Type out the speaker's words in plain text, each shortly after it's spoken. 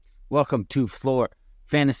Welcome to FLORE,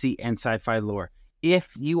 Fantasy and Sci-Fi Lore.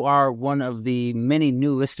 If you are one of the many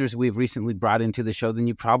new listeners we've recently brought into the show, then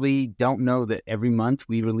you probably don't know that every month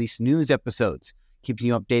we release news episodes, keeping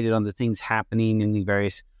you updated on the things happening in the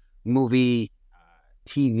various movie,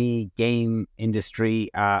 TV, game industry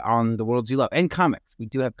on the worlds you love. And comics. We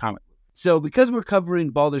do have comics. So because we're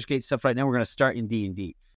covering Baldur's Gate stuff right now, we're going to start in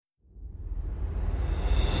D&D.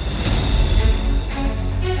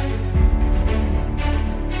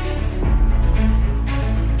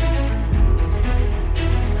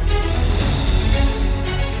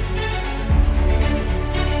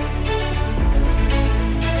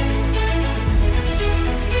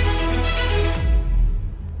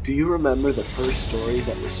 Do you remember the first story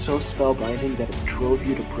that was so spellbinding that it drove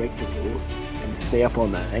you to break the rules and stay up all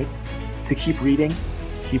night? To keep reading,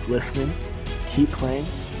 keep listening, keep playing?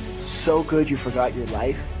 So good you forgot your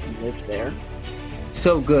life and lived there?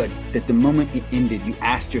 So good that the moment it ended, you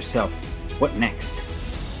asked yourself, what next?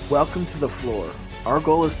 Welcome to the Floor. Our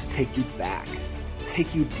goal is to take you back,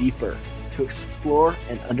 take you deeper, to explore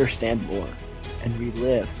and understand more, and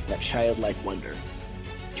relive that childlike wonder.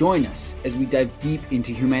 Join us as we dive deep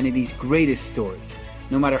into humanity's greatest stories,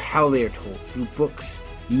 no matter how they are told, through books,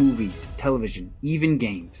 movies, television, even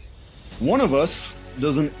games. One of us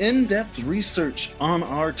does an in-depth research on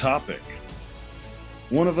our topic.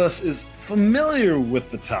 One of us is familiar with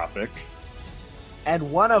the topic. And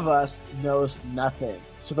one of us knows nothing.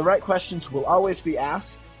 So the right questions will always be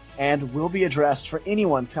asked and will be addressed for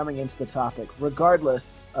anyone coming into the topic,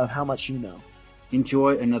 regardless of how much you know.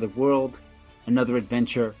 Enjoy another world, another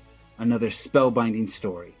adventure, another spellbinding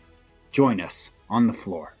story. Join us on the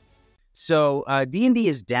Floor. So D&D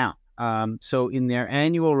is down. So in their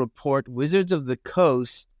annual report, Wizards of the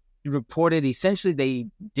Coast reported essentially they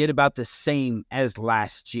did about the same as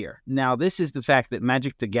last year. Now, this is the fact that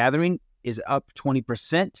Magic the Gathering is up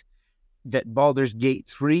 20%, that Baldur's Gate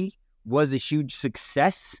 3 was a huge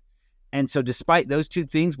success. And so despite those two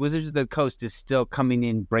things, Wizards of the Coast is still coming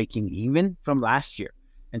in breaking even from last year.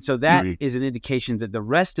 And so that is an indication that the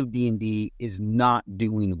rest of D&D is not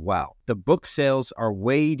doing well. The book sales are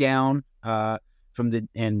way down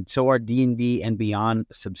and so are D&D and Beyond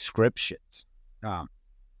subscriptions.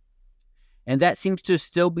 And that seems to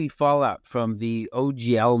still be fallout from the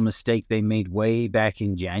OGL mistake they made way back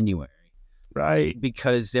in January. Right.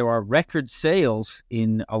 Because there are record sales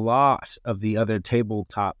in a lot of the other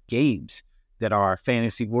tabletop games that are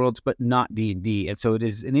fantasy worlds, but not D&D. And so it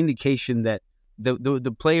is an indication that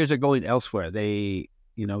the players are going elsewhere. They,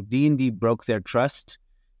 D&D broke their trust,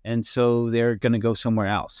 and so they're going to go somewhere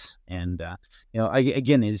else. And,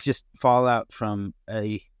 again, it's just fallout from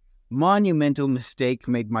a monumental mistake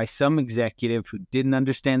made by some executive who didn't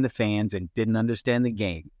understand the fans and didn't understand the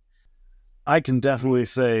game. I can definitely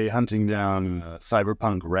say hunting down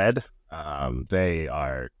Cyberpunk Red, they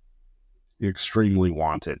are extremely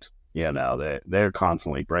wanted. They're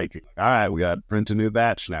constantly breaking. All right, we got to print a new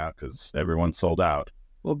batch now because everyone's sold out.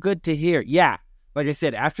 Well, good to hear. Yeah, like I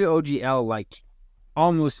said, after OGL,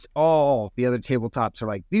 almost all the other tabletops are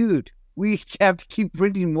like, dude, we have to keep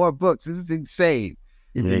printing more books. This is insane.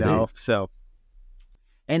 So.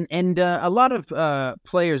 And a lot of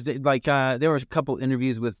players, there was a couple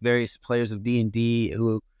interviews with various players of D&D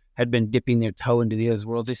who had been dipping their toe into the other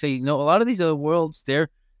worlds. They say, a lot of these other worlds, they're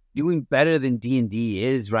doing better than D&D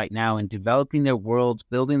is right now in developing their worlds,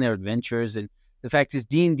 building their adventures. And the fact is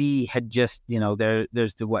D&D had just,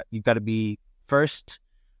 there's you've got to be first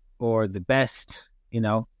or the best,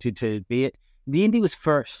 to be it. D&D was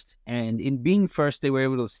first. And in being first, they were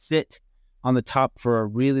able to sit on the top for a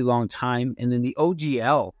really long time. And then the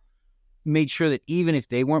OGL made sure that even if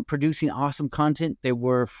they weren't producing awesome content, there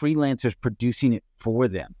were freelancers producing it for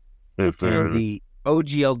them. And the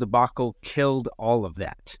OGL debacle killed all of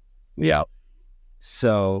that. Yeah.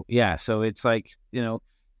 So it's like,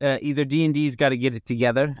 either D&D's got to get it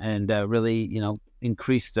together and really,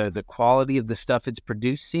 increase the quality of the stuff it's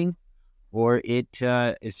producing, or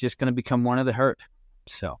it's just going to become one of the hurt.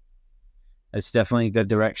 So it's definitely the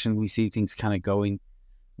direction we see things kind of going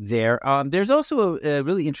there. There's also a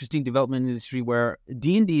really interesting development industry where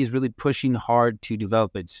D&D is really pushing hard to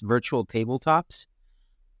develop its virtual tabletops.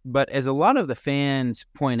 But as a lot of the fans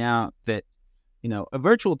point out that, a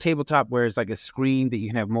virtual tabletop where it's like a screen that you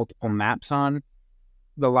can have multiple maps on,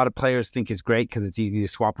 a lot of players think is great because it's easy to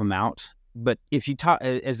swap them out. But if you talk,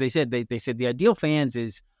 as they said, they said the ideal fans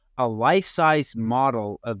is a life-size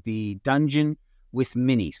model of the dungeon with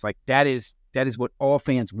minis. Like that is what all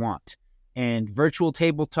fans want. And virtual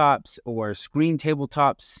tabletops or screen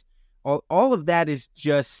tabletops, all of that is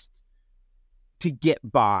just to get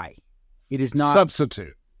by. It is not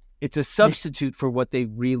substitute. it's a substitute for what they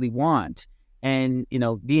really want. And, you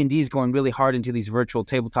know, D&D is going really hard into these virtual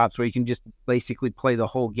tabletops where you can just basically play the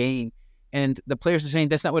whole game. And the players are saying,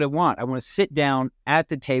 that's not what I want. I want to sit down at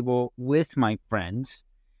the table with my friends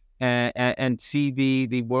and see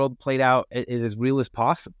the world played out as real as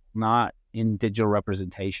possible, not in digital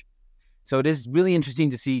representation. So it is really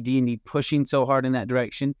interesting to see D&D pushing so hard in that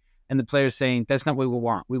direction, and the players saying, that's not what we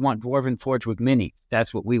want. We want Dwarven Forge with minis.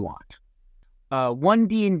 That's what we want.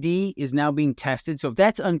 1D&D is now being tested. So if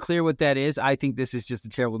that's unclear what that is, I think this is just a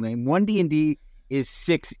terrible name. 1D&D is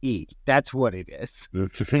 6E. That's what it is.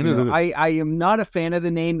 I am not a fan of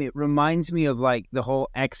the name. It reminds me of like the whole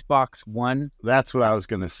Xbox One. That's what I was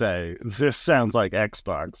going to say. This sounds like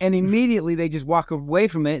Xbox. And immediately they just walk away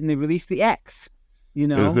from it and they release the X. You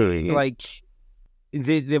know, like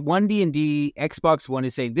the 1D&D Xbox One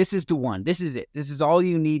is saying, this is the one. This is it. This is all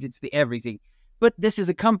you need. It's the everything. But this is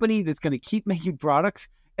a company that's going to keep making products,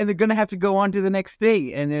 and they're going to have to go on to the next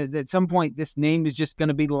thing. And at some point, this name is just going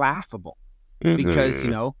to be laughable because, you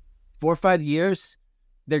know, 4 or 5 years,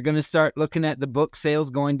 they're going to start looking at the book sales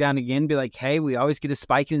going down again, be like, hey, we always get a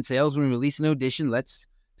spike in sales when we release an edition. Let's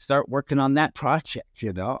start working on that project,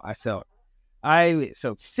 you know? So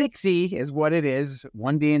 6E is what it is.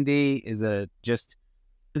 1D&D is just,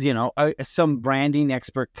 you know, some branding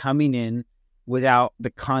expert coming in without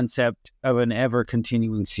the concept of an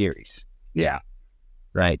ever-continuing series. Yeah.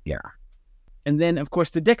 Right, yeah. And then, of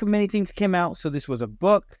course, the Deck of Many Things came out. So this was a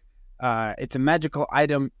book. It's a magical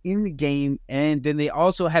item in the game. And then they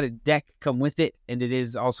also had a deck come with it. And it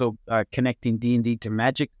is also connecting D&D to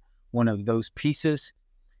Magic, one of those pieces.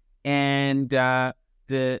 And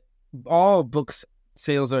all books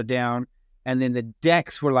sales are down. And then the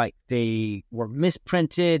decks were like, they were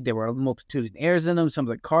misprinted. There were a multitude of errors in them. Some of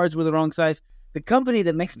the cards were the wrong size. The company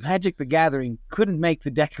that makes Magic the Gathering couldn't make the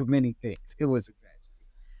Deck of Many Things. It was a tragedy.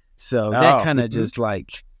 So that kind of just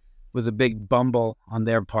like was a big bumble on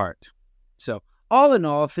their part. So all in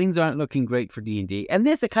all, things aren't looking great for D&D. And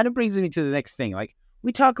this, it kind of brings me to the next thing. Like,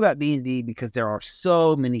 we talk about D&D because there are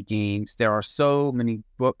so many games. There are so many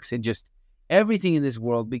books and just everything in this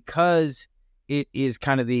world because it is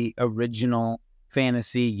kind of the original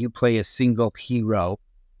fantasy. You play a single hero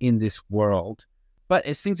in this world. But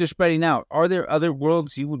as things are spreading out, are there other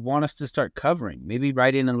worlds you would want us to start covering? Maybe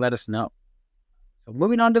write in and let us know. So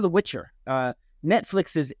moving on to The Witcher.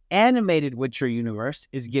 Netflix's animated Witcher universe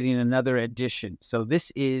is getting another edition. So this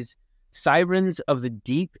is Sirens of the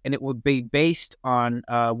Deep, and it will be based on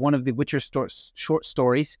one of the Witcher short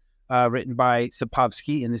stories written by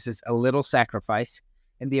Sapkowski, and this is A Little Sacrifice.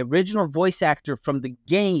 And the original voice actor from the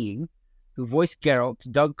game, who voiced Geralt,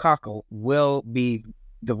 Doug Cockle, will be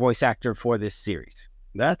the voice actor for this series.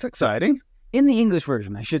 That's exciting. In the English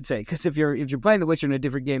version, I should say, because if you're playing The Witcher in a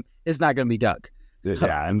different game, it's not going to be Doug.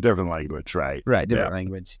 Yeah, in different language, right? Right, different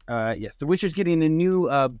language. Yes, The Witcher's getting a new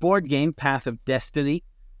board game, Path of Destiny.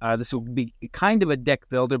 This will be kind of a deck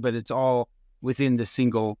builder, but it's all within the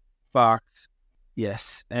single box.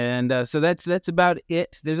 Yes, and so that's about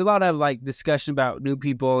it. There's a lot of like discussion about new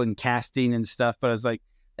people and casting and stuff, but I was like,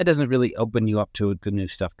 that doesn't really open you up to the new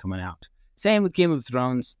stuff coming out. Same with Game of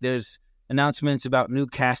Thrones. There's announcements about new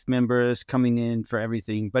cast members coming in for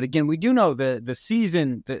everything, but again, we do know the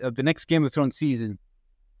season of the next Game of Thrones season,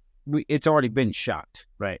 it's already been shot.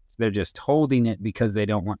 Right? They're just holding it because they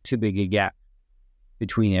don't want too big a gap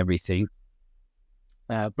between everything.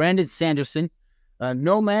 Brandon Sanderson.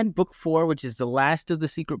 Nomad Book 4, which is the last of the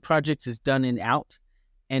secret projects, is done and out.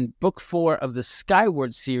 And Book 4 of the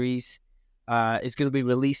Skyward series is going to be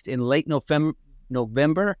released in late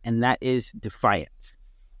November, and that is Defiant.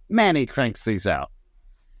 Manny cranks these out.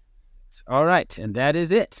 All right, and that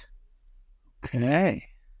is it. Okay.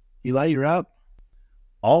 Eli, you're up.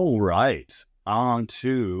 All right, on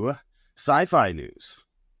to sci-fi news.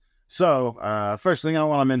 So, first thing I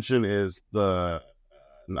want to mention is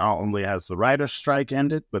not only has the writer's strike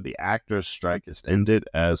ended, but the actor's strike is ended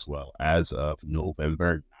as well as of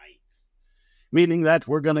November 9th. Meaning that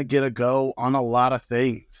we're going to get a go on a lot of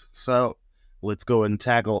things. So let's go and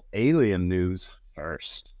tackle alien news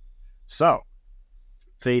first. So,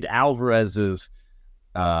 Fede Alvarez's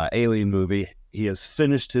Alien movie, he has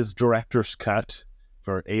finished his director's cut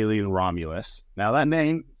for Alien Romulus. Now that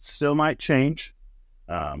name still might change,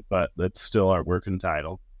 but that's still our working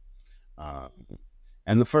title.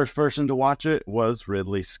 And the first person to watch it was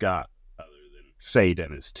Ridley Scott, other than Fade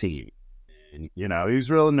and his team. And, you know, he was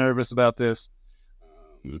really nervous about this.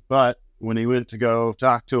 But when he went to go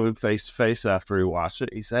talk to him face to face after he watched it,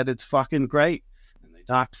 he said it's fucking great. And they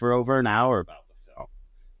talked for over an hour about the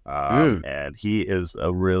film. And he is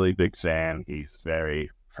a really big fan. He's very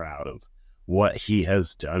proud of what he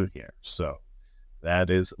has done here. So that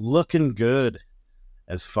is looking good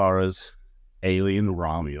as far as Alien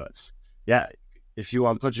Romulus. Yeah, if you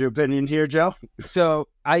want to put your opinion here, Joe. So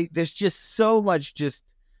there's just so much just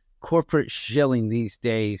corporate shilling these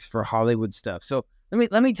days for Hollywood stuff. So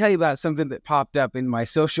let me tell you about something that popped up in my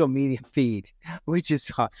social media feed, which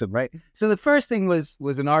is awesome, right? So the first thing was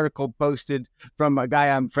an article posted from a guy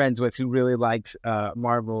I'm friends with who really likes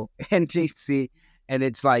Marvel and DC, and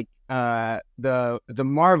it's like the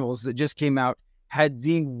Marvels that just came out had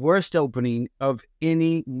the worst opening of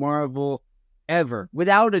any Marvel ever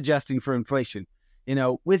without adjusting for inflation. You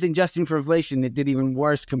know, with adjusting for inflation, it did even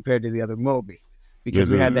worse compared to the other movies because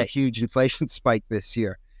we had that huge inflation spike this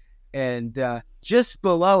year. And just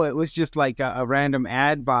below it was just like a random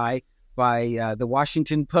ad by the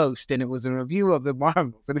Washington Post, and it was a review of the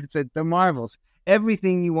Marvels, and it said, "The Marvels,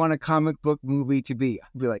 everything you want a comic book movie to be."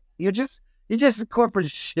 I'd be like, you're just a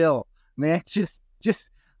corporate shill, man. Just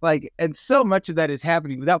like, and so much of that is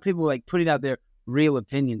happening without people like putting out their real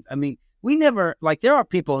opinions. I mean, we never, like, there are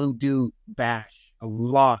people who do bash a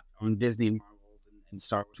lot on Disney and Marvel and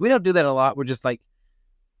Star Wars. We don't do that a lot. We're just like,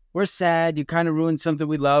 we're sad. You kind of ruined something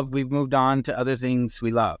we love. We've moved on to other things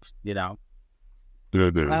we love, you know?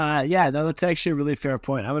 Yeah, no, that's actually a really fair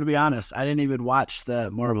point. I'm going to be honest. I didn't even watch the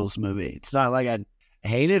Marvels movie. It's not like I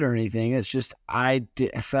hate it or anything. It's just I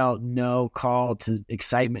felt no call to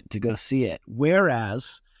excitement to go see it.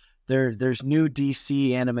 Whereas there's new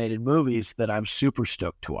DC animated movies that I'm super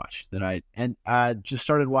stoked to watch. I just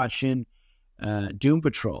started watching Doom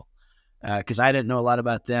Patrol because I didn't know a lot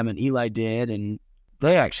about them, and Eli did, and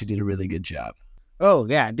they actually did a really good job. Oh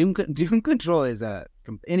yeah, Doom Control is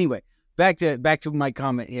anyway. Back to my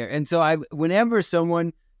comment here. And so whenever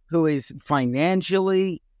someone who is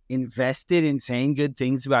financially invested in saying good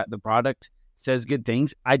things about the product says good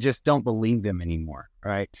things, I just don't believe them anymore.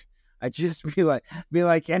 Right? I just be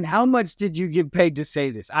like, and how much did you get paid to say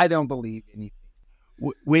this? I don't believe anything.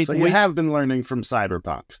 So you have been learning from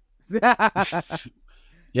Cyberpunk.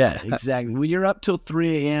 Yeah, exactly. When you're up till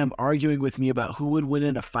 3 a.m. arguing with me about who would win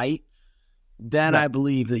in a fight, then I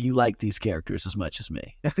believe that you like these characters as much as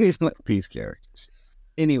me. These characters.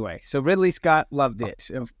 Anyway, so Ridley Scott loved it,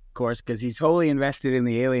 of course, because he's wholly invested in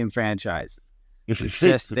the Alien franchise. It's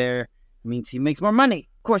just there means he makes more money.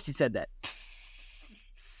 Of course he said that.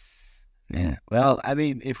 Yeah. Well, I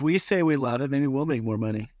mean, if we say we love it, maybe we'll make more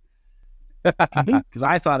money. Because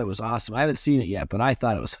I thought it was awesome. I haven't seen it yet, but I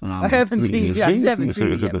thought it was phenomenal. I haven't seen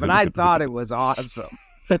it yet, but I thought it was awesome.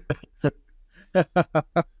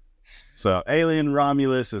 So, Alien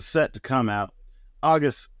Romulus is set to come out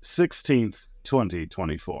August 16th,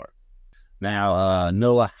 2024. Now,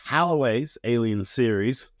 Noah Halloway's Alien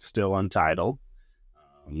series, still untitled,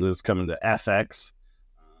 this is coming to FX.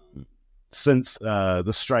 Since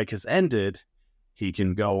the strike has ended, he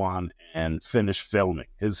can go on and finish filming.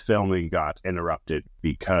 His filming got interrupted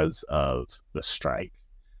because of the strike.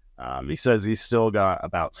 He says he's still got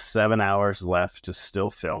about 7 hours left to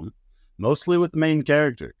still film, mostly with the main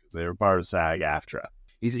character, because they were part of SAG-AFTRA.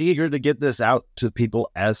 He's eager to get this out to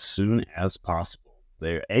people as soon as possible.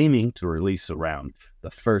 They're aiming to release around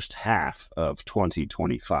the first half of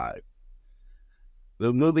 2025.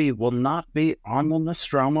 The movie will not be on the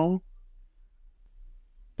Nostromo,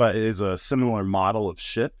 but it is a similar model of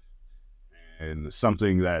ship, and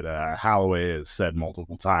something that Halloway has said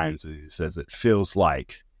multiple times. He says it feels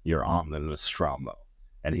like you're on the Nostromo,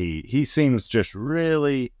 and he seems just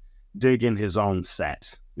really digging his own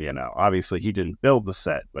set. You know, obviously he didn't build the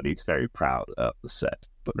set, but he's very proud of the set.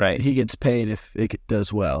 But right, he gets paid if it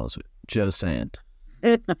does well, is what Joe's saying.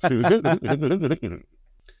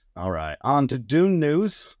 All right, on to Dune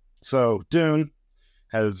news. So Dune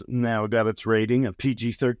has now got its rating of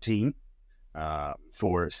PG-13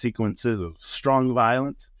 for sequences of strong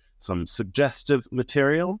violence, some suggestive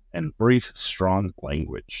material, and brief, strong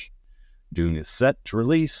language. Dune is set to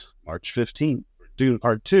release March 15th. Dune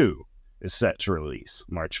Part 2 is set to release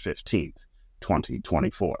March 15th,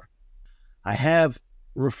 2024. I have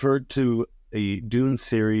referred to a Dune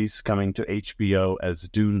series coming to HBO as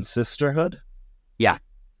Dune Sisterhood. Yeah.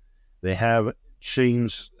 They have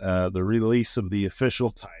changed the release of the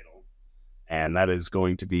official title, and that is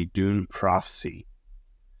going to be Dune Prophecy.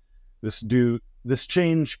 This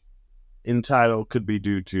change in title could be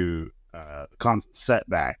due to constant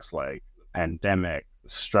setbacks like the pandemic, the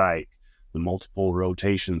strike, the multiple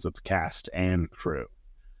rotations of cast and crew.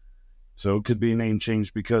 So it could be a name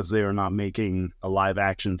change because they are not making a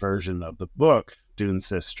live-action version of the book Dune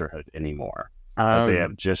Sisterhood anymore. They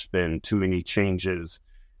have just been too many changes.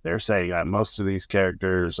 They're saying that most of these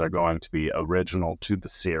characters are going to be original to the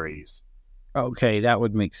series, Okay, that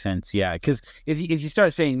would make sense. Yeah, because if you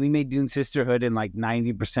start saying we made Dune Sisterhood and like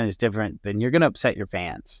 90% is different, then you're gonna upset your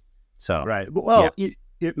fans. So right. Well,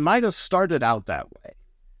 it might have started out that way,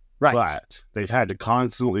 right. But they've had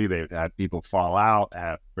people fall out,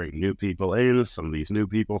 bring new people in. Some of these new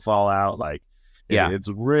people fall out. Like, it's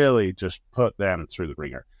really just put them through the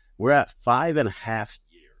ringer. We're at 5.5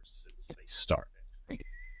 years since they started.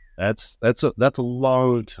 That's a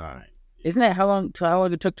long time. Isn't that how long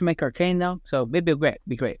it took to make Arcane though? So maybe it'll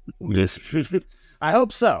be great. I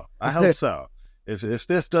hope so. If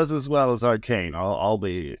this does as well as Arcane, I'll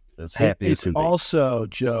be as happy as can be. It's also,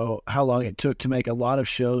 Joe, how long it took to make a lot of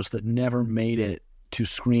shows that never made it to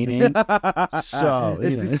screening. So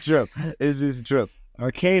this is true. This is true.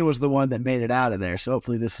 Arcane was the one that made it out of there. So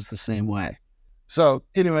hopefully this is the same way. So,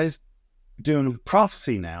 anyways, Dune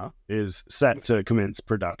Prophecy now is set to commence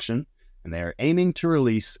production, and they are aiming to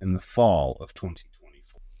release in the fall of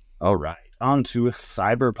 2024. All right, on to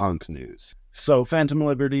Cyberpunk news. So, Phantom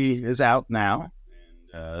Liberty is out now,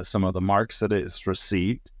 and some of the marks that it has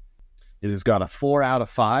received. It has got a 4 out of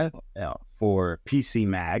 5 for PC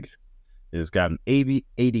Mag. It has got an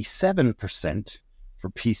 87% for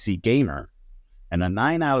PC Gamer, and a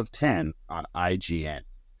 9 out of 10 on IGN.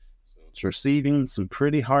 It's receiving some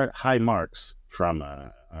pretty high marks from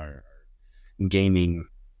our gaming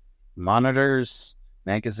monitors,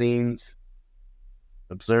 magazines,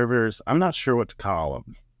 observers. I'm not sure what to call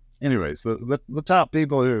them. Anyways, the top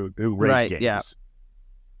people who rate games. Yeah.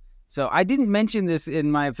 So I didn't mention this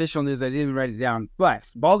in my official news. I didn't write it down.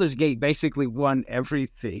 But Baldur's Gate basically won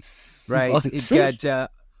everything, right? It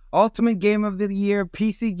got Ultimate Game of the Year,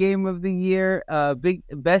 PC Game of the Year,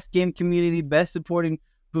 Best Game Community, Best Supporting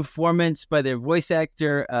Performance by their voice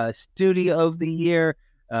actor, Studio of the Year,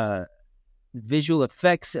 Visual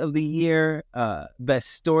Effects of the Year,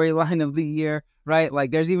 Best Storyline of the Year, right?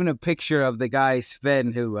 Like there's even a picture of the guy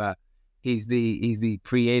Sven who he's the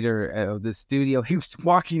creator of the studio. He was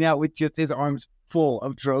walking out with just his arms full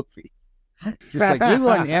of trophies. Just like we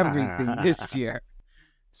won everything this year.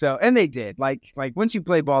 So and they did. Like once you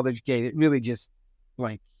play Baldur's Gate, it really just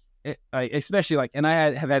especially like, and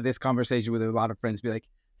I have had this conversation with a lot of friends, be like,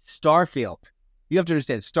 Starfield. You have to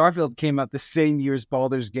understand, Starfield came out the same year as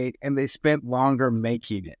Baldur's Gate, and they spent longer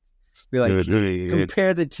making it. Be like,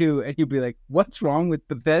 compare the two, and you'll be like, what's wrong with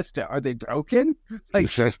Bethesda? Are they broken? Like,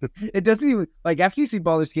 it doesn't even, like, after you see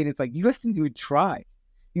Baldur's Gate, it's like, you guys didn't even try.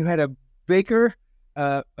 You had a bigger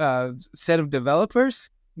set of developers,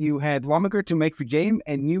 you had longer to make the game,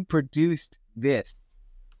 and you produced this.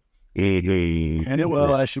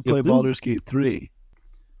 Well, I should play Baldur's Gate 3.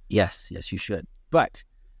 Yes, you should. But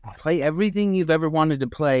play everything you've ever wanted to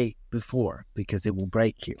play before, because it will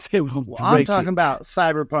break you. I'm talking about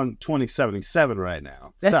Cyberpunk 2077 right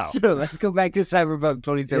now. That's true. Let's go back to Cyberpunk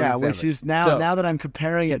 2077. Yeah, which is now that I'm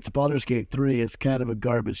comparing it to Baldur's Gate 3, it's kind of a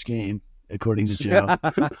garbage game, according to Joe.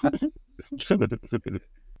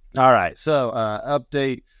 All right, so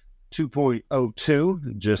update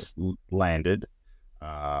 2.02 just landed.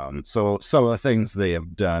 So some of the things they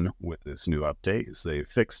have done with this new update is they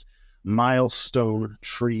fixed milestone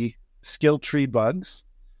skill tree bugs.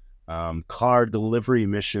 Car delivery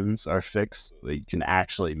missions are fixed so that you can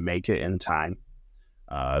actually make it in time.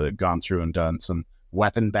 They've gone through and done some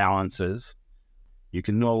weapon balances. You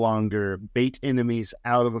can no longer bait enemies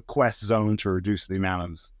out of a quest zone to reduce the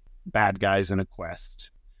amount of bad guys in a quest.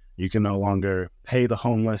 You can no longer pay the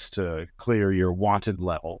homeless to clear your wanted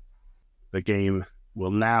level. The game will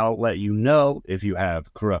now let you know if you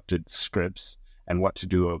have corrupted scripts and what to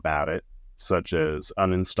do about it, such as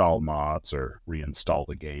uninstall mods or reinstall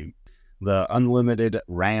the game. The unlimited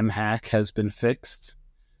RAM hack has been fixed.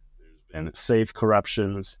 There's been save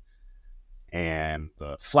corruptions, and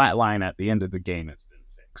the flat line at the end of the game has been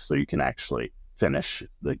fixed, so you can actually finish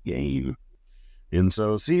the game. And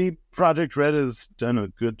so CD Projekt Red has done a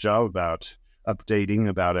good job about updating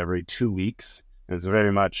about every 2 weeks. It's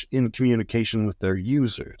very much in communication with their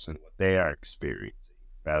users and what they are experiencing,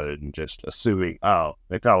 rather than just assuming, oh,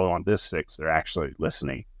 they probably want this fixed. They're actually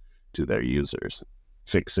listening to their users,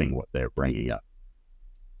 fixing what they're bringing up.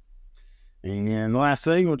 And the last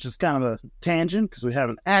thing, which is kind of a tangent because we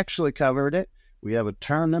haven't actually covered it, we have a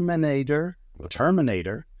Terminator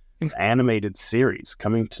animated series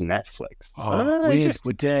coming to Netflix.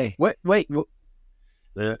 What day? Wait.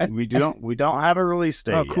 We don't have a release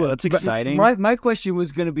date. Oh, cool! Yet. That's exciting. My question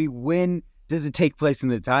was going to be, when does it take place in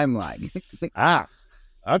the timeline?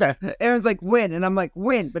 Okay. Aaron's like, when, and I'm like,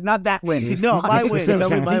 when, but not that when. No, my win. Tell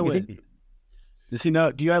me my win. Does he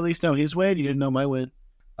know? Do you at least know his win? You didn't know my win.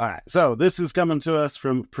 All right. So this is coming to us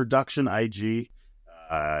from Production IG.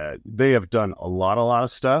 They have done a lot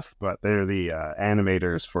of stuff, but they're the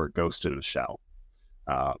animators for Ghost in the Shell.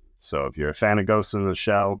 So if you're a fan of Ghost in the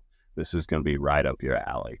Shell, this is going to be right up your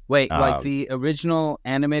alley. Wait, like the original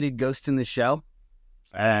animated Ghost in the Shell?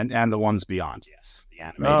 And the ones beyond, yes. The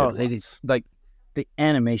animated ones. Like the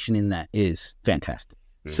animation in that is fantastic.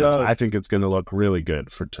 So I think it's going to look really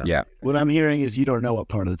good for Terminator. Yeah. What I'm hearing is you don't know what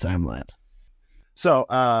part of the timeline. So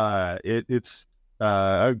it's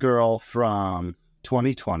a girl from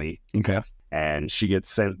 2020. Okay. And she gets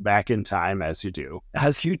sent back in time, as you do.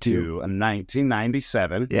 As you do. To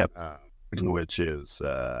 1997. Yep. Which is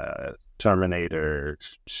Terminator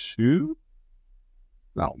 2?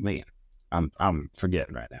 Oh, man. I'm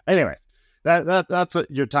forgetting right now. Anyways, that's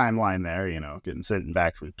your timeline there, getting sent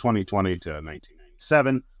back from 2020 to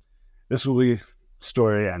 1997. This will be a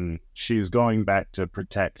story, and she's going back to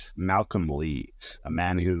protect Malcolm Lee, a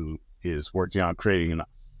man who is working on creating an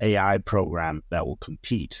AI program that will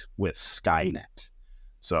compete with Skynet.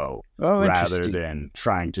 So rather than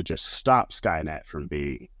trying to just stop Skynet from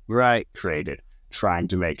being created, trying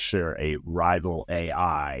to make sure a rival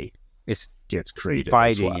AI gets created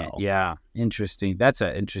fighting as well. it. Yeah, interesting. That's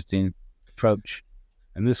an interesting approach.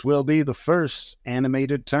 And this will be the first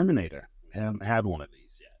animated Terminator. We haven't had one of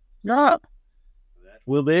these yet. Yeah. That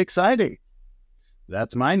will be exciting.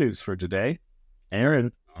 That's my news for today.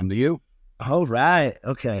 Aaron, on to you. All right.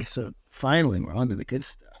 Okay. So finally, we're on to the good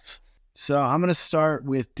stuff. So I'm going to start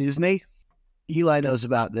with Disney. Eli knows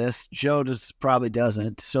about this. Joe probably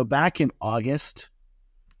doesn't. So back in August,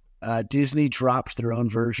 Disney dropped their own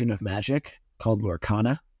version of Magic called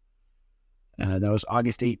Lorcana. That was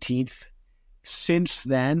August 18th. Since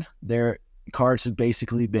then, their cards have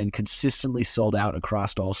basically been consistently sold out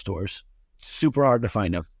across all stores. Super hard to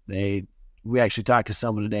find them. We actually talked to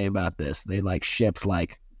someone today about this. They shipped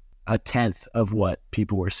a tenth of what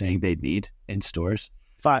people were saying they'd need in stores.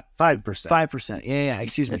 5%. 5%. Yeah.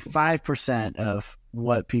 Excuse me. 5% of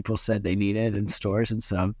what people said they needed in stores, and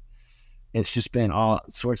so it's just been all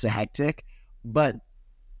sorts of hectic. But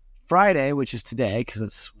Friday, which is today, because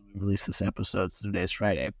it's when we release this episode, so today is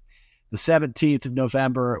Friday, the 17th of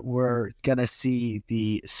November, we're gonna see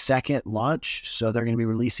the second launch. So they're gonna be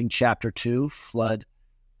releasing Chapter 2,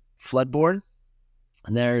 Floodborn,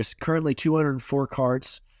 and there's currently 204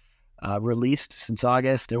 cards released since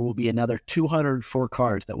August. There will be another 204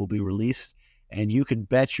 cards that will be released, and you can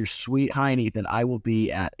bet your sweet hiney that I will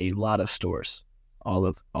be at a lot of stores all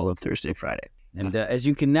of Thursday, Friday. And as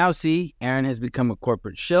you can now see, Aaron has become a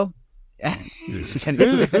corporate shill. No,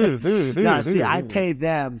 see, I pay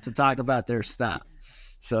them to talk about their stuff,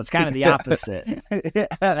 so it's kind of the opposite.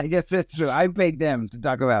 I guess that's true. I paid them to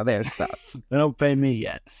talk about their stuff. They don't pay me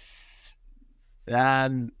yet.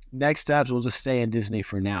 Next up, we'll just stay in Disney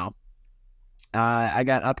for now. I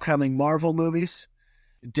got upcoming Marvel movies.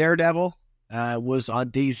 Daredevil was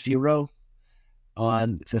on day 0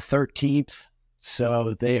 on the 13th.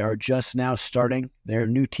 So they are just now starting their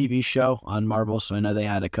new TV show on Marvel. So I know they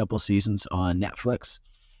had a couple seasons on Netflix,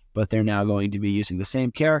 but they're now going to be using the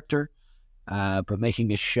same character, but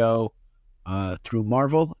making a show through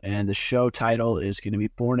Marvel. And the show title is going to be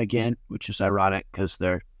Born Again, which is ironic because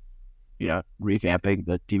they're, revamping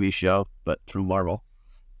the TV show, but through Marvel,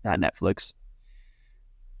 not Netflix.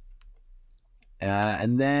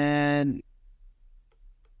 And then,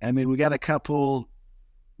 we got a couple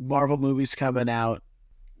Marvel movies coming out.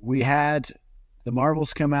 We had the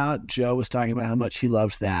Marvels come out. Joe was talking about how much he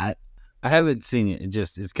loved that. I haven't seen it.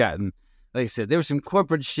 It's gotten, like I said, there was some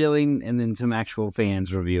corporate shilling and then some actual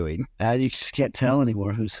fans reviewing. You just can't tell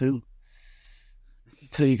anymore who's who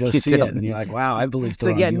until you go see it, and you're like, wow, I believe so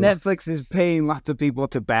again, Netflix is paying lots of people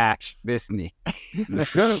to bash Disney. And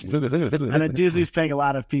then Disney's paying a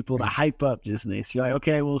lot of people to hype up Disney. So you're like,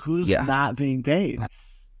 okay, well, who's not being paid?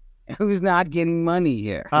 Who's not getting money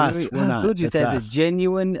here? Us. We're not. Who just has a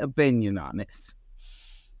genuine opinion on this?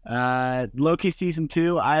 Loki season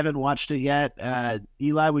 2. I haven't watched it yet.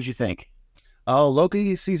 Eli, what'd you think? Oh,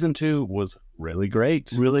 Loki season 2 was really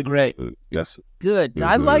great. Really great. Yes. Good.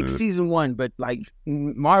 I like season 1, but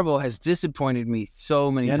Marvel has disappointed me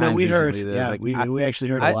so many times. No, we heard. Recently. Yeah, we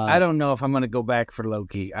actually heard a lot. I don't know if I'm going to go back for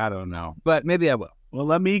Loki. I don't know, but maybe I will. Well,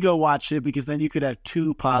 let me go watch it, because then you could have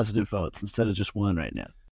 2 positive votes instead of just 1 right now.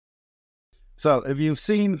 So if you've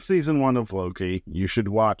seen season 1 of Loki, you should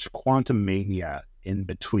watch Quantum Mania in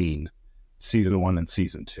between season 1 and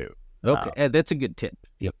season 2. Okay, that's a good tip.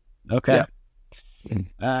 Yep. Okay.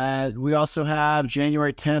 Yeah. We also have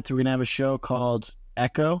January 10th. We're gonna have a show called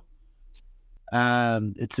Echo.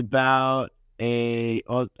 It's about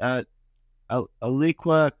Aliqua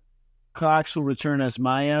Cox will return as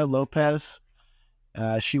Maya Lopez,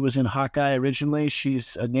 She was in Hawkeye originally.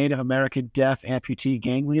 She's a Native American deaf amputee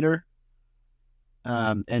gang leader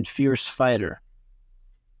and fierce fighter.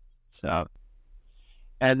 So,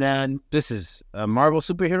 and then This is a Marvel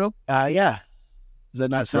superhero? yeah. Does that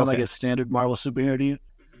not sound like a standard Marvel superhero to you?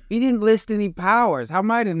 He didn't list any powers. How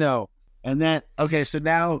am I to know? And then, okay, so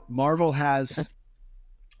now Marvel has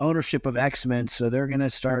ownership of X-Men, so they're going to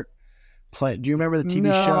start playing. Do you remember the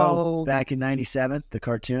TV show back in 97, the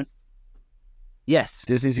cartoon? Yes.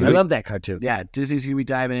 Disney's I love that cartoon. Yeah, Disney's going to be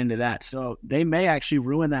diving into that. So they may actually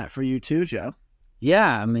ruin that for you too, Joe.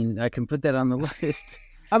 Yeah, I mean, I can put that on the list.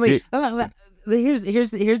 I mean, here's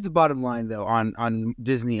the bottom line, though, on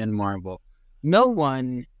Disney and Marvel. No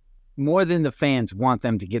one, more than the fans, want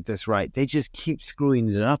them to get this right. They just keep screwing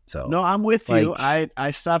it up, though. No, I'm with you.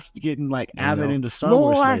 I stopped getting avid into Star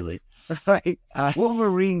Wars lately. Right.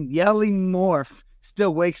 Wolverine yelling Morph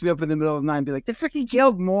still wakes me up in the middle of the night and be like, they freaking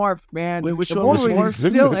killed Morph, man. Wait, which one was Wolverine Morph?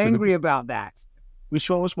 is still angry about that. Which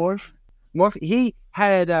one was Morph? Morph, he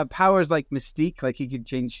had powers like Mystique, like he could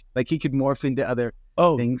change, like he could morph into other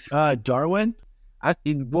things. Darwin?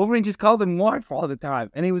 Wolverine just called him Morph all the time.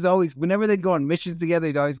 And he was always, whenever they'd go on missions together,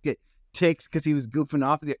 he'd always get ticks because he was goofing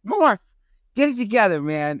off. He'd go, Morph, get it together,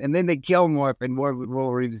 man. And then they kill Morph, and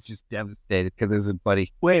Wolverine is just devastated because there's a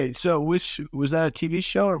buddy. Wait, so which, was that a TV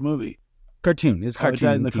show or movie? Cartoon. It's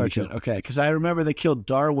cartoon. In the cartoon. Show. Okay, because I remember they killed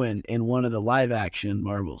Darwin in one of the live-action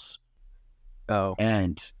Marvels. Oh.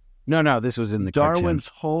 And... No, this was in the Darwin's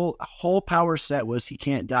cartoon. whole power set was he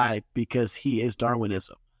can't die because he is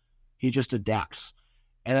Darwinism. He just adapts.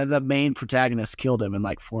 And then the main protagonist killed him in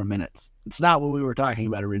 4 minutes. It's not what we were talking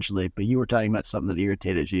about originally, but you were talking about something that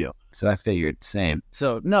irritated you. So I figured same.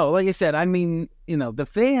 So, no, like I said, I mean, the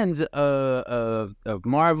fans of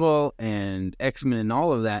Marvel and X-Men and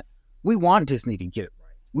all of that, we want Disney to get it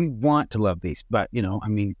right. We want to love these. But,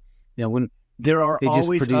 when... There are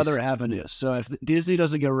always other avenues. So if Disney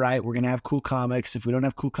doesn't get it right, we're going to have cool comics. If we don't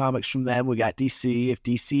have cool comics from them, we got DC. If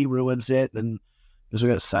DC ruins it, then we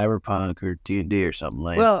got Cyberpunk or D&D or something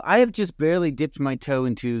like that. Well, I have just barely dipped my toe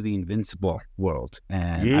into the Invincible world,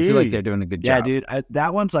 and I feel like they're doing a good job. Yeah, dude.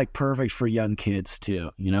 That one's perfect for young kids,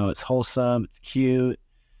 too. It's wholesome. It's cute.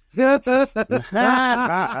 You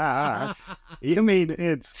mean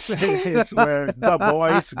it's where the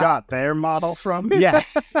boys got their model from?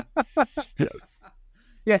 Yes.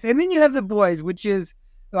 Yes, and then you have The Boys, which is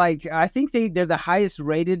I think they're the highest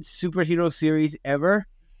rated superhero series ever.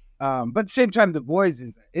 But at the same time, The Boys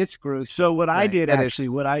it's gross. So what I did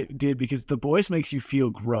because The Boys makes you feel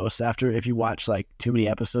gross if you watch too many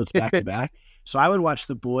episodes back to back. So I would watch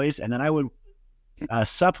The Boys, and then I would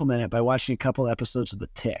supplement it by watching a couple episodes of The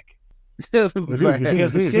Tick. Because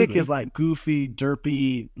The Tick is goofy,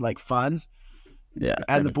 derpy, fun. Yeah.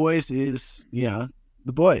 And The Boys is, The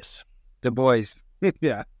Boys. The Boys.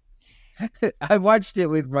 Yeah. I watched it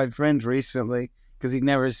with my friend recently because he'd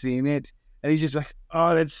never seen it. And he's just like,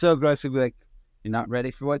 oh, that's so gross. He'd be like, you're not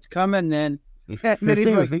ready for what's coming then. And then he'd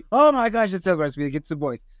be like, oh my gosh, it's so gross. We'd be like, it's The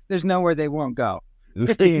Boys. There's nowhere they won't go.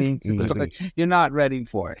 You're not ready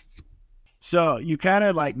for it. So you kind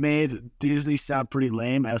of made Disney sound pretty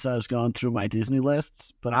lame as I was going through my Disney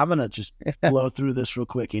lists, but I'm going to just blow through this real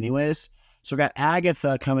quick anyways. So we got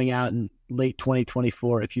Agatha coming out in late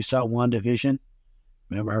 2024. If you saw WandaVision,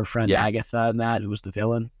 remember her friend Agatha in that, who was the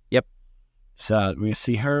villain? Yep. So we're going to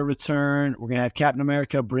see her return. We're going to have Captain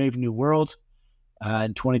America Brave New World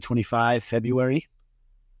in 2025, February.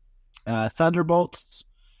 Thunderbolts,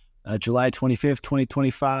 July 25th,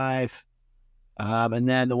 2025. And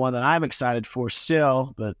then the one that I'm excited for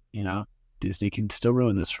still, but, Disney can still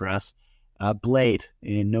ruin this for us, Blade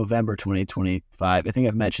in November 2025. I think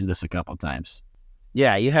I've mentioned this a couple times.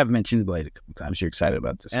 Yeah, you have mentioned Blade a couple times. You're excited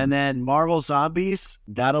about this And then Marvel Zombies,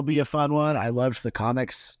 that'll be a fun one. I loved the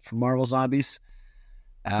comics from Marvel Zombies,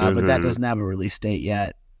 but that doesn't have a release date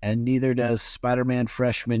yet. And neither does Spider-Man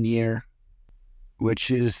Freshman Year, which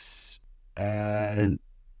is...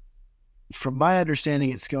 from my understanding,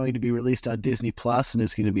 it's going to be released on Disney Plus and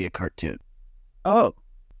it's going to be a cartoon. Oh,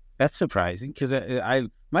 that's surprising because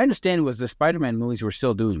my understanding was the Spider-Man movies were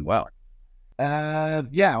still doing well.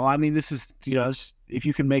 Yeah. Well, I mean, this is if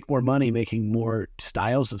you can make more money making more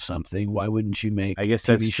styles of something, why wouldn't you make? I guess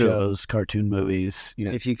that's TV shows, cartoon movies?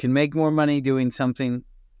 If you can make more money doing something,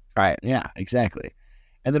 try it. Yeah, exactly.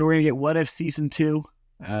 And then we're gonna get What If Season 2.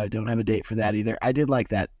 Don't have a date for that either. I did like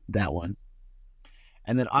that one.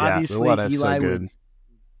 And then obviously Eli would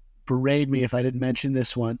berate me if I didn't mention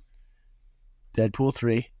this one. Deadpool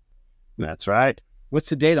 3. That's right. What's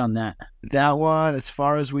the date on that? That one, as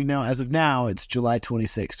far as we know, as of now, it's July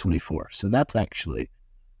 26, 24. So that's actually,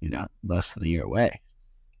 less than a year away.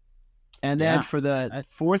 And then Yeah. for the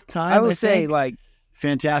fourth time, I will say, think, like,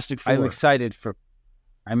 Fantastic Four. I'm excited for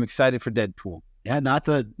Deadpool. Yeah, not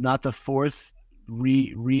the fourth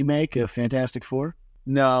remake of Fantastic Four.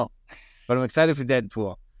 No, but I'm excited for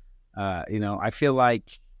Deadpool. I feel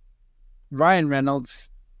like Ryan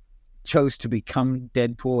Reynolds chose to become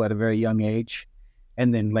Deadpool at a very young age,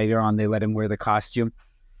 and then later on they let him wear the costume.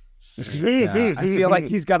 I feel like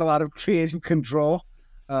he's got a lot of creative control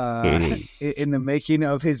in the making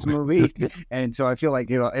of his movie, and so I feel like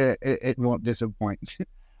it won't disappoint.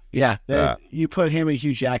 Yeah, you put him and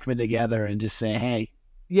Hugh Jackman together and just say, "Hey,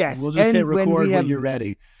 yes, we'll just hit record when you're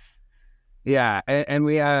ready." Yeah, and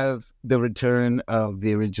we have the return of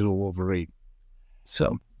the original Wolverine.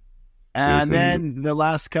 So, and then the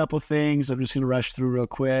last couple things, I'm just going to rush through real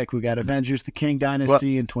quick. We got Avengers: The King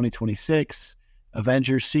Dynasty in 2026,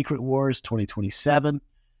 Avengers: Secret Wars 2027,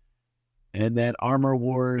 and then Armor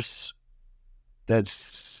Wars.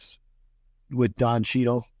 That's with Don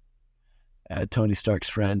Cheadle, Tony Stark's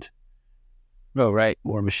friend. Oh, right.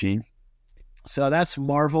 War Machine. So that's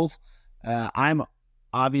Marvel. I'm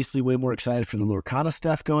obviously way more excited for the Lorcana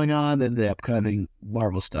stuff going on than the upcoming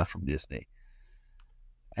Marvel stuff from Disney.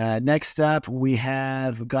 Next up, we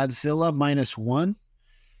have Godzilla -1.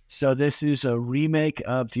 So this is a remake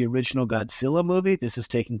of the original Godzilla movie. This is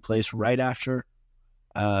taking place right after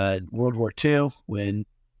World War II, when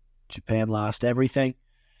Japan lost everything.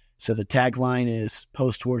 So the tagline is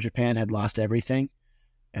post-war Japan had lost everything,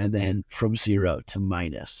 and then from zero to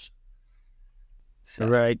minus. So,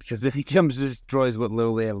 right, because if he comes, destroys what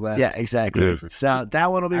little they have left. Yeah, exactly. So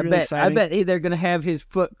that one will be really exciting. I bet they're going to have his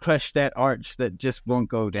foot crush that arch that just won't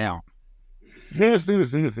go down.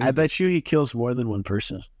 I bet you he kills more than one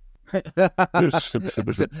person.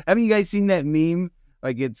 Haven't you guys seen that meme?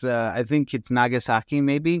 Like it's, I think it's Nagasaki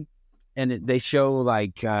maybe, and they show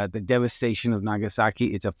like the devastation of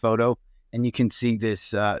Nagasaki. It's a photo, and you can see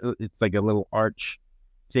this. It's like a little arch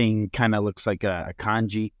thing, kind of looks like a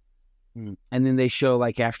kanji. And then they show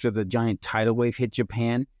like after the giant tidal wave hit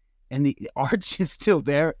Japan, and the arch is still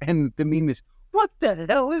there, and the meme is, "What the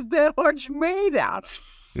hell is that arch made out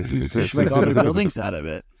of?" They should make all their buildings out of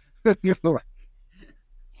it. But yeah,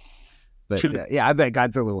 I bet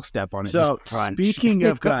Godzilla will step on it. So speaking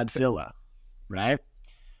of Godzilla, right?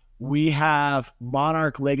 We have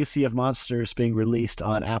Monarch: Legacy of Monsters being released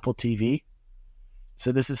on Apple TV.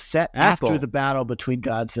 So this is set after the battle between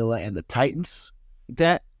Godzilla and the Titans.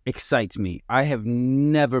 That excites me. I have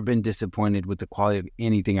never been disappointed with the quality of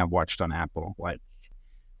anything I've watched on Apple. Like,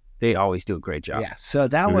 they always do a great job. Yeah, so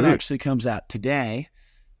that one actually comes out today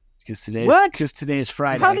because today is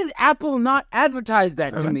Friday. How did Apple not advertise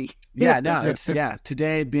that to me? Yeah, no, it's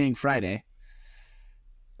today being Friday.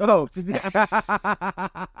 Oh,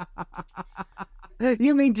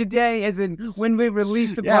 you mean today, as in when we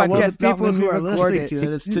release the podcast? Well, the people who are listening to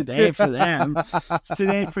it, it's today for them. It's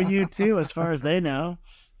today for you too, as far as they know.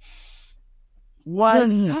 What?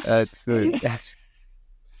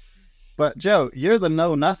 But Joe, you're the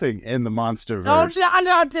know nothing in the Monsterverse. Oh,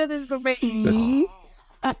 no, do this for me.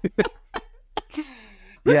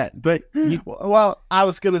 Yeah, but well, I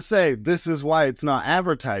was gonna say this is why it's not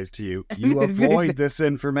advertised to you. You avoid this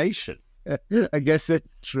information. I guess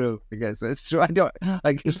that's true. I don't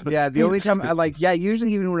like. Yeah, the only time I like. Yeah,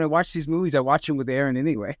 usually even when I watch these movies, I watch them with Aaron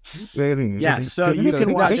anyway. Yeah, so you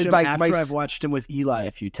can watch them after I've watched them with Eli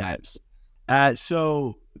a few times.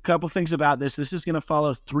 So a couple things about this. This is going to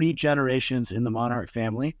follow 3 generations in the Monarch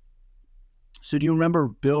family. So do you remember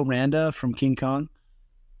Bill Randa from King Kong?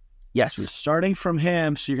 Yes. So starting from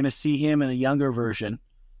him, so you're going to see him in a younger version,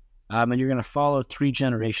 and you're going to follow 3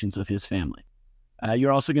 generations of his family.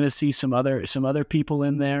 You're also going to see some other people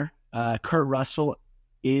in there. Kurt Russell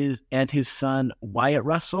and his son Wyatt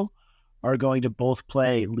Russell are going to both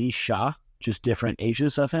play Lee Shaw, just different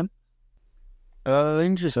ages of him. Oh,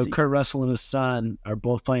 interesting. So Kurt Russell and his son are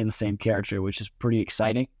both playing the same character, which is pretty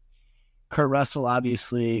exciting. Kurt Russell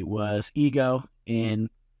obviously was Ego in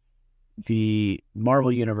the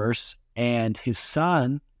Marvel Universe, and his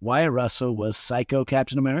son, Wyatt Russell, was Psycho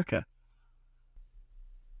Captain America.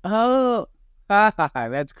 Oh,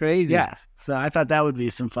 that's crazy. Yeah, so I thought that would be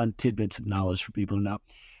some fun tidbits of knowledge for people to know.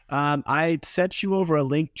 I sent you over a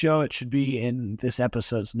link, Joe. It should be in this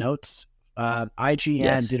episode's notes.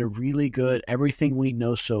 IGN did a really good everything we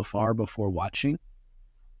know so far before watching.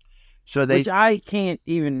 So which I can't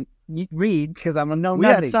even read because I'm a know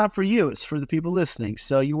nothing. Yeah, it's not for you. It's for the people listening.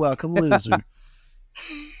 So you're welcome, loser.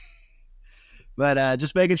 But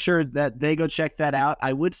just making sure that they go check that out.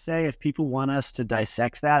 I would say if people want us to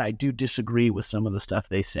dissect that, I do disagree with some of the stuff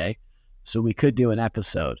they say. So we could do an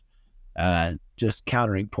episode just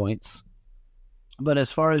countering points. But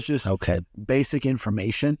as far as just basic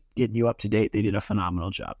information, getting you up to date, they did a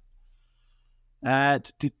phenomenal job.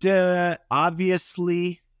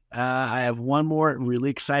 Obviously, I have one more really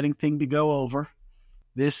exciting thing to go over.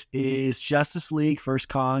 This is Justice League vs.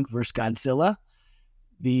 Kong vs. Godzilla.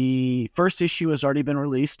 The first issue has already been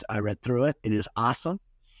released. I read through it. It is awesome.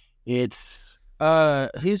 It's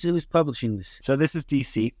who's publishing this? So this is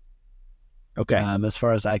DC. Okay. As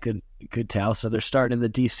far as I could tell, so they're starting in the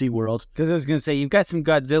DC world. Because I was going to say, you've got some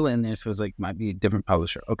Godzilla in there, so it's like might be a different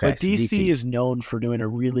publisher. Okay. But DC is known for doing a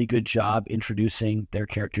really good job introducing their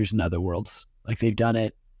characters in other worlds. Like they've done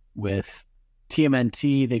it with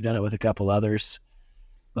TMNT, they've done it with a couple others.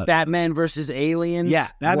 But, Batman versus Aliens. Yeah,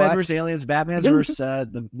 Batman versus Aliens, Batman versus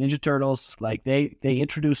the Ninja Turtles. Like they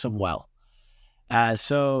introduce them well.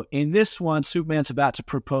 So in this one, Superman's about to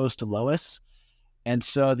propose to Lois. And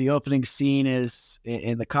so the opening scene is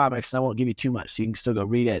in the comics, and I won't give you too much, so you can still go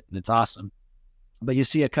read it, and it's awesome. But you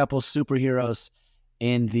see a couple superheroes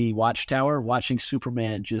in the Watchtower watching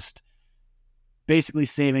Superman just basically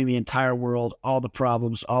saving the entire world, all the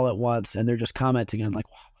problems, all at once, and they're just commenting on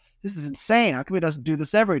like, wow, this is insane. How come he doesn't do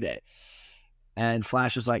this every day? And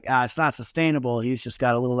Flash is like, it's not sustainable. He's just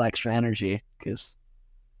got a little extra energy because,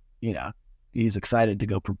 he's excited to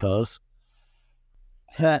go propose.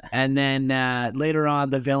 And then later on,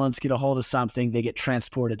 the villains get a hold of something. They get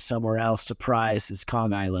transported somewhere else. Surprise, is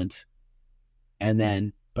Kong Island. And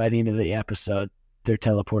then by the end of the episode, they're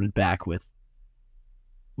teleported back with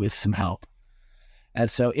some help.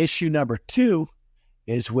 And so issue number 2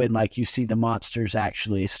 is when you see the monsters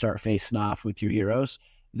actually start facing off with your heroes.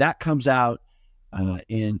 That comes out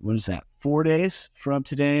in, 4 days from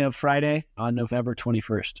today of Friday on November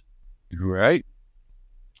 21st. Right.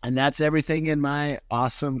 And that's everything in my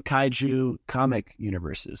awesome kaiju comic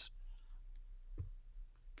universes.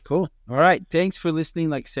 Cool. All right. Thanks for listening.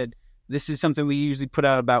 Like I said, this is something we usually put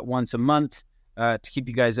out about once a month to keep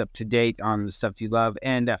you guys up to date on the stuff you love.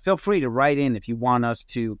 And feel free to write in if you want us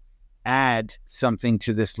to add something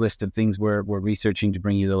to this list of things we're researching to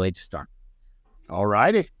bring you the latest on. All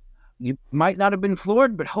righty. You might not have been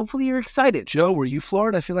floored, but hopefully you're excited. Joe, were you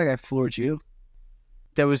floored? I feel like I floored you.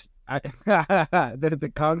 There was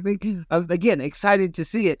the Kong thing. I was, again, excited to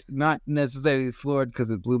see it, not necessarily floored because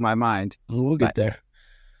it blew my mind. We'll get there.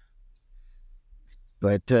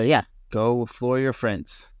 But yeah, go floor your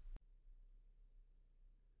friends.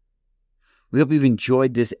 We hope you've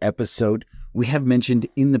enjoyed this episode. We have mentioned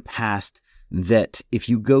in the past that if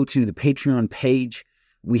you go to the Patreon page,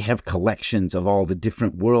 we have collections of all the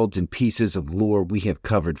different worlds and pieces of lore we have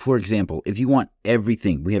covered. For example, if you want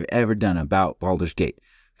everything we have ever done about Baldur's Gate,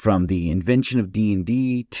 from the invention of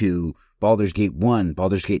D&D to Baldur's Gate 1,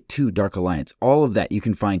 Baldur's Gate 2, Dark Alliance, all of that, you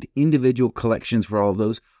can find individual collections for all of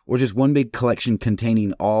those, or just one big collection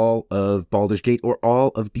containing all of Baldur's Gate or all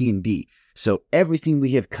of D&D. So everything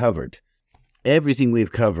we have covered,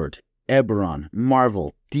 Eberron,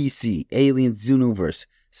 Marvel, DC, Aliens, Xenoverse,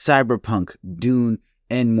 Cyberpunk, Dune,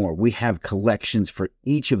 and more. We have collections for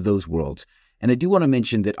each of those worlds. And I do want to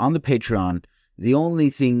mention that on the Patreon, the only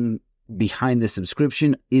thing behind the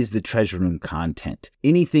subscription is the Treasure Room content.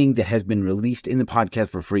 Anything that has been released in the podcast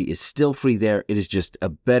for free is still free there. It is just a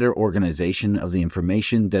better organization of the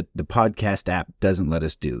information that the podcast app doesn't let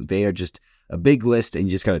us do. They are just a big list, and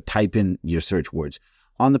you just got to type in your search words.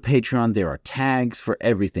 On the Patreon, there are tags for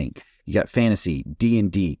everything. You got fantasy,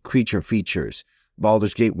 D&D, creature features,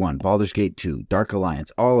 Baldur's Gate 1, Baldur's Gate 2, Dark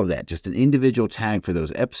Alliance, all of that. Just an individual tag for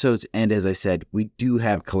those episodes. And as I said, we do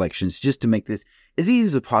have collections just to make this as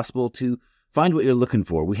easy as possible to find what you're looking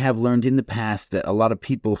for. We have learned in the past that a lot of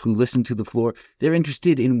people who listen to The Floor, they're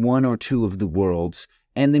interested in one or two of the worlds,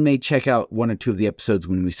 and they may check out one or two of the episodes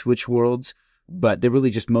when we switch worlds, but they're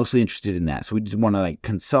really just mostly interested in that. So we just want to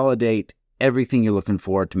consolidate everything you're looking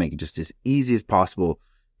for to make it just as easy as possible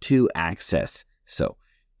to access. So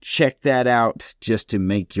check that out just to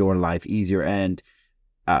make your life easier. And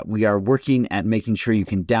we are working at making sure you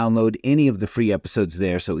can download any of the free episodes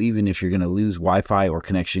there. So even if you're going to lose Wi-Fi or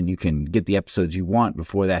connection, you can get the episodes you want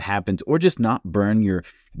before that happens, or just not burn your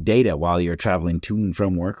data while you're traveling to and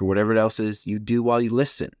from work or whatever else is you do while you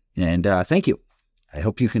listen. And thank you. I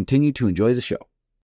hope you continue to enjoy the show.